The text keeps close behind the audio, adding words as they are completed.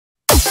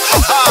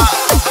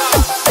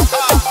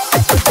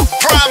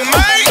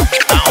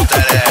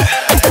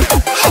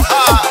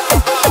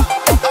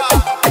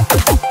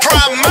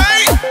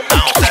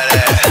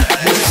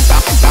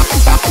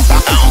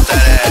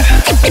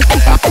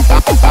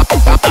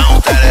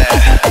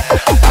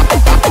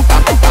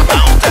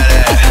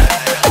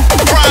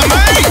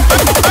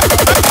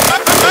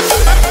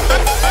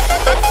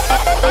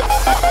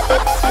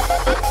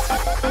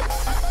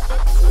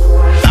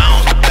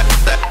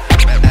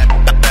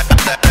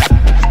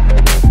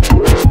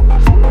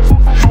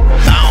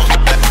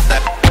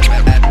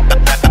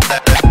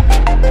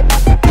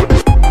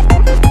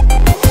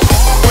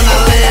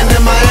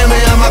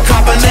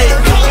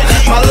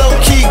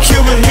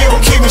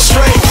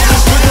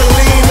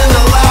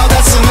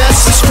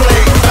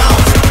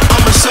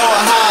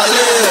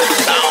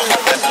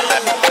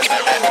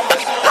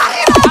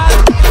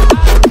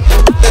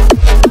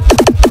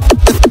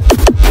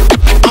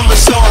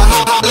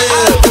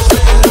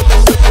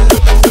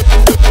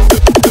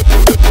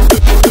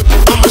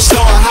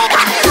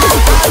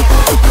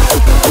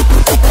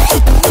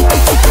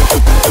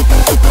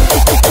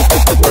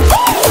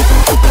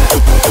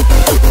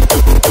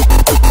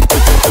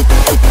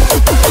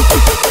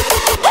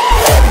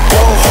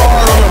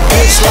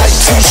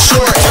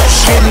short.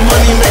 Getting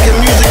money, making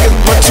music is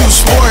my two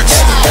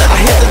sports. I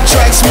hit the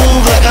track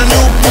smooth like a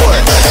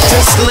Newport.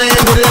 Just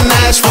landed in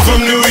Nashville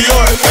from New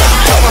York.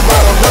 Pop a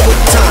bottle double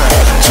time,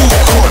 2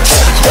 quarts.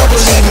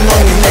 Double eating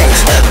on these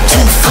niggas,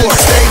 2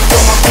 forks. Steak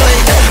on my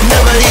plate,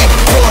 never eat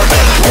pork.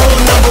 Rule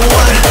number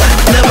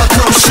 1, never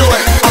come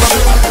short.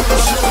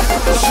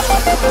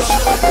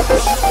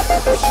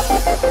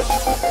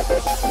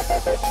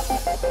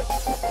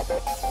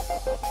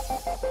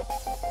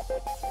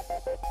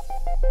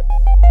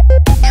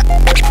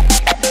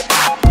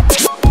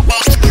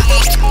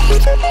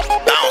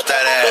 Bounce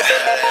that ass.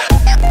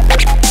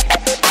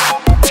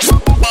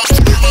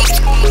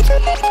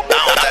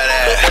 Bounce that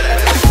ass.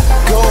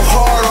 Go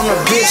hard on a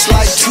bitch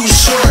like Too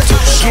Short.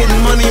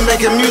 Getting money,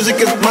 making music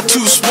is my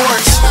two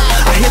sports.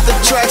 I hit the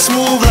track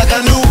smooth like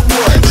a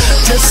Newport.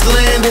 Just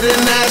landed in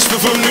Nashville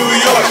from New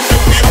York.